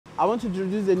I want to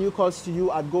introduce a new course to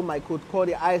you at Gomycode called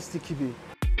the Istqb.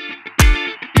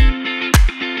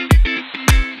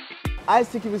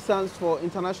 Istqb stands for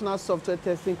International Software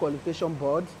Testing Qualification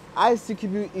Board.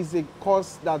 Istqb is a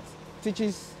course that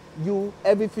teaches you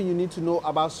everything you need to know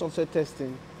about software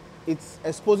testing. It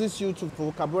exposes you to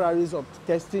vocabularies of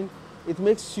testing. It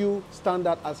makes you stand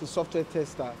out as a software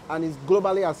tester and is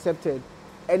globally accepted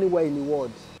anywhere in the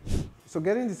world. So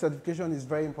getting the certification is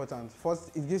very important.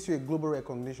 First, it gives you a global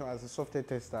recognition as a software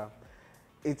tester.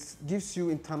 It gives you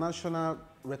international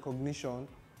recognition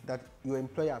that your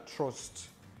employer trusts.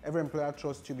 Every employer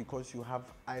trusts you because you have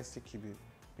Istqb,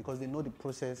 because they know the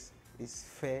process is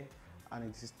fair and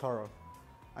it is thorough.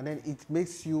 And then it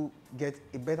makes you get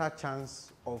a better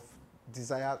chance of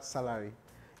desired salary.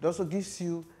 It also gives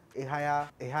you a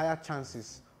higher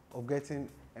chances of getting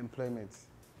employment.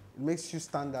 It makes you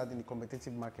stand out in the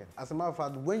competitive market. As a matter of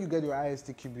fact, when you get your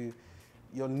Istqb,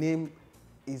 your name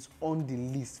is on the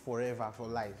list forever, for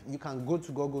life. You can go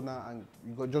to Google now and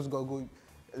you just Google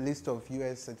list of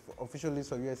official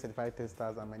list of US certified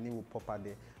testers and my name will pop out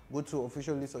there. Go to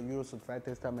official list of Euro certified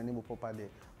testers, my name will pop out there.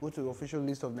 Go to the official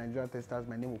list of Nigerian testers,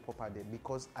 my name will pop out there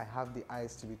because I have the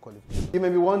Istqb qualification. You may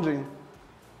be wondering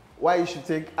why you should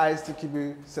take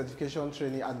Istqb certification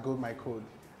training at Gomycode.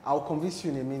 I'll convince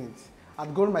you in a minute.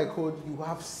 At Gomycode, you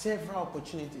have several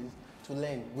opportunities to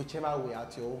learn whichever way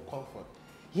at your own comfort.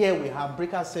 Here we have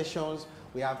breakout sessions,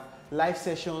 we have live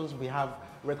sessions, we have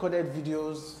recorded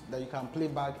videos that you can play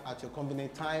back at your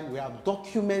convenient time. We have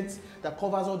documents that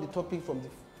covers all the topic from the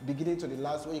beginning to the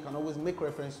last, where you can always make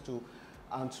reference to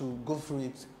and to go through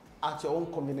it at your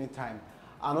own convenient time.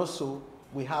 And also,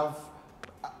 we have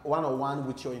one-on-one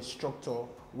with your instructor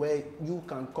where you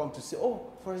can come to say, oh,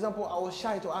 for example, I was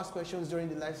shy to ask questions during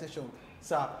the live session.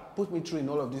 Sir, put me through in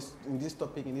all of this, in this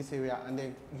topic, in this area, and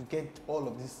then you get all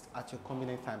of this at your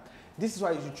convenient time. This is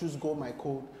why you should choose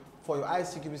Gomycode for your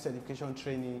Istqb certification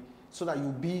training, so that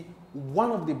you'll be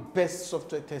one of the best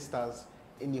software testers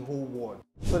in the whole world.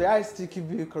 So the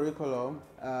Istqb curriculum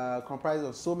comprises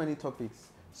of so many topics.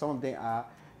 Some of them are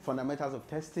fundamentals of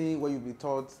testing, where you'll be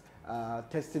taught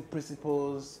testing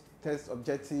principles, test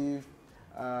objective,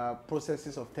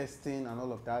 processes of testing and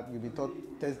all of that. You'll be taught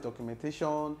test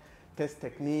documentation, test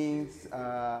techniques,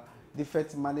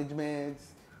 defect management,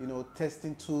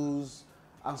 testing tools,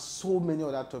 and so many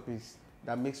other topics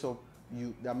that makes up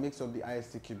the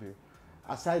Istqb.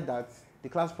 Aside that, the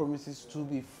class promises to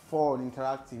be fun,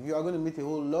 interactive. You are going to meet a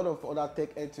whole lot of other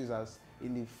tech enthusiasts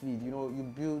in the field.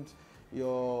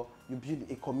 You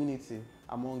build a community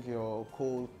among your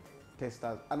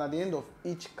co-testers. And at the end of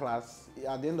each class,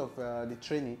 at the end of the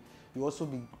training, you also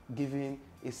be given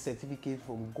a certificate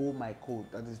from Gomycode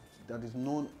that is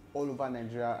known all over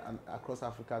Nigeria and across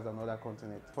Africa and other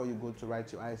continents before you go to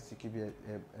write your Istqb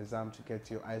exam to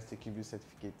get your Istqb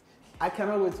certificate. I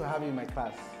cannot wait to have you in my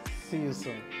class. See you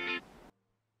soon.